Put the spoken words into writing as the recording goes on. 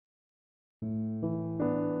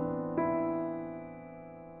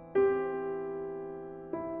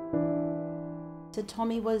So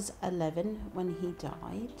Tommy was 11 when he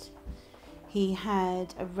died. He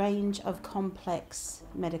had a range of complex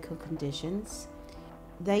medical conditions.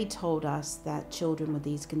 They told us that children with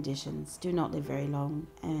these conditions do not live very long,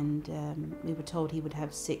 and we were told he would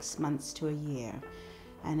have 6 months to a year,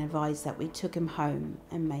 and advised that we took him home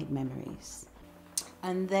and made memories.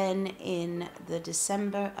 And then in the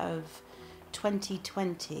December of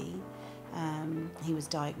 2020, he was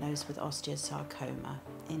diagnosed with osteosarcoma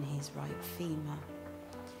in his right femur.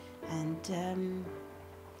 And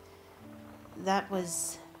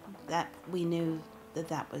we knew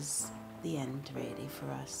that was the end really for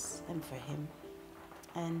us and for him,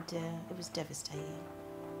 and it was devastating.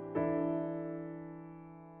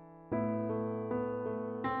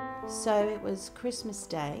 So it was Christmas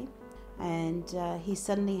Day, and he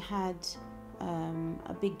suddenly had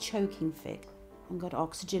a big choking fit and got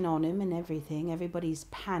oxygen on him and everything. Everybody's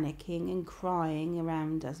panicking and crying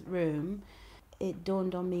around the room. It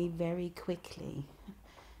dawned on me very quickly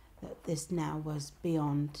that this now was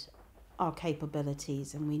beyond our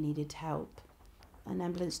capabilities and we needed help. An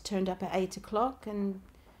ambulance turned up at 8 o'clock and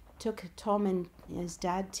took Tom and his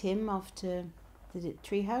dad Tim off to the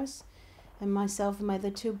treehouse, and myself and my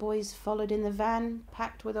other 2 boys followed in the van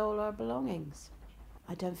packed with all our belongings.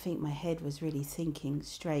 I don't think my head was really thinking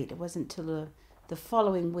straight. It wasn't till the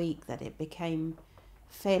following week that it became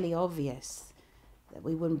fairly obvious that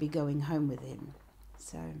we wouldn't be going home with him.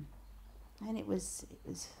 So, and it was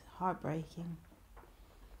heartbreaking,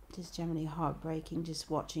 just generally heartbreaking, just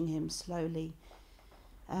watching him slowly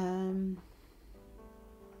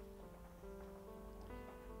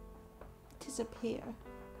disappear.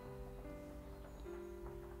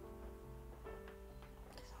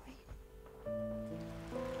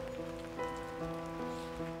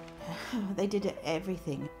 They did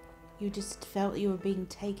everything. You just felt you were being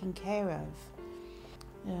taken care of.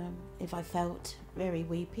 If I felt very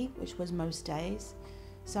weepy, which was most days,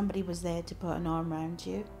 somebody was there to put an arm around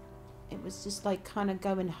you. It was just like kind of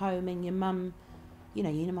going home, and your mum,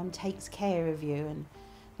 your mum takes care of you,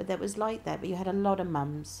 but that was like that. But you had a lot of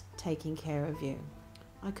mums taking care of you.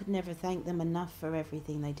 I could never thank them enough for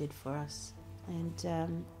everything they did for us.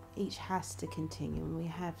 And each has to continue, and we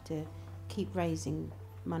have to keep raising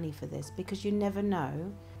money for this, because you never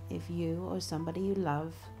know if you or somebody you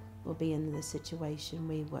love will be in the situation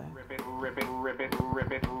we were.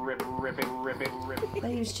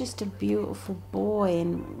 But he was just a beautiful boy,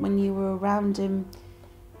 and when you were around him,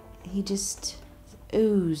 he just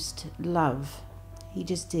oozed love. He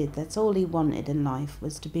just did. That's all he wanted in life,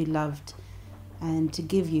 was to be loved and to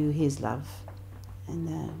give you his love.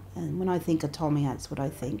 And when I think of Tommy, that's what I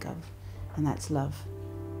think of, and that's love.